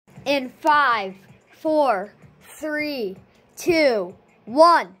in 5, 4, 3, 2,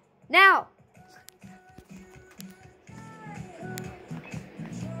 1. Now.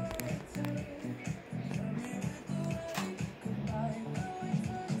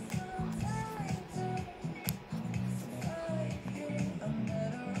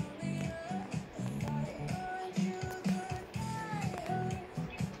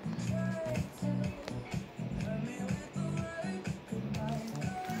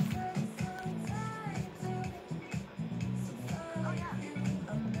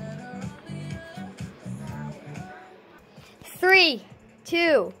 Three,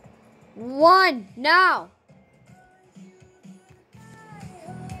 2, 1, now.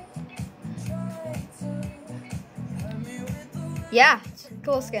 Yeah, it's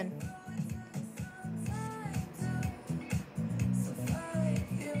cool skin.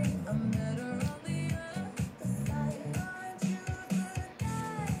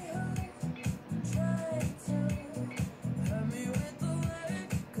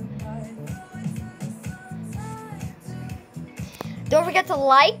 Don't forget to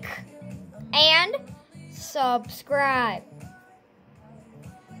like and subscribe.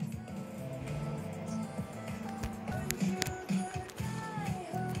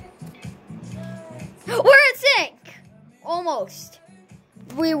 We're in sync! Almost.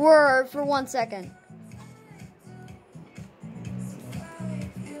 We were for 1 second.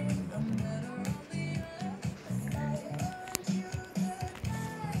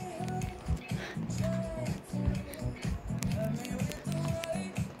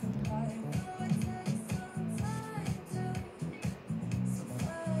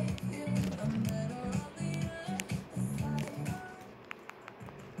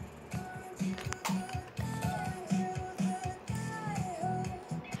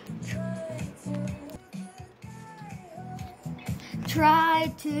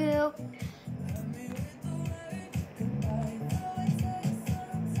 Try to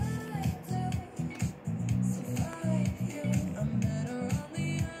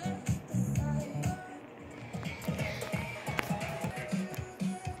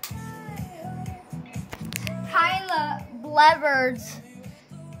Tyler Bleverds.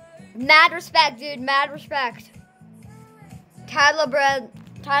 Mad respect, dude. Mad respect. Tyler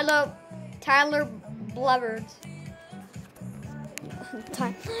Bleverds. I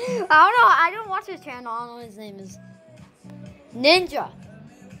don't know. I don't watch his channel. I don't know his name is Ninja.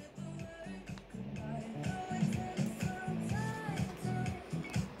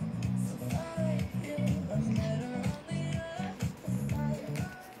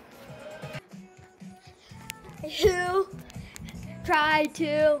 You try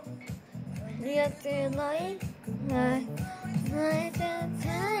to get through life. Life and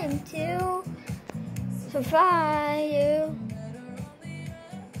time to survive you.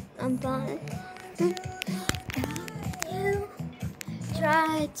 I'm fine. You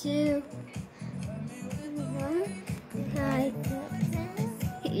try to.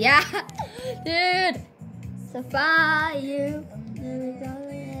 Yeah, dude. Survive you.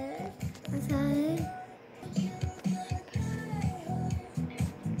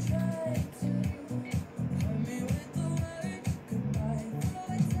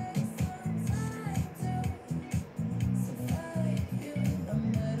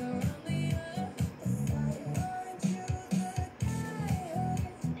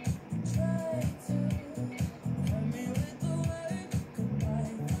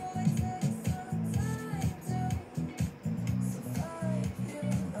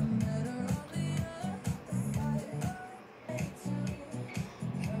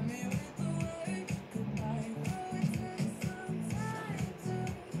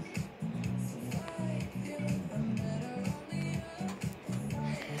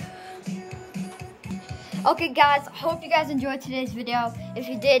 Okay guys, hope you guys enjoyed today's video. If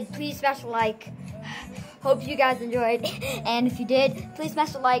you did, please smash a like. Hope you guys enjoyed. And if you did, please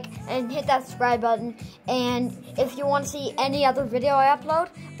smash a like and hit that subscribe button. And if you want to see any other video I upload,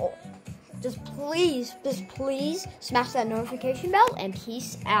 just please smash that notification bell and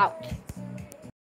peace out.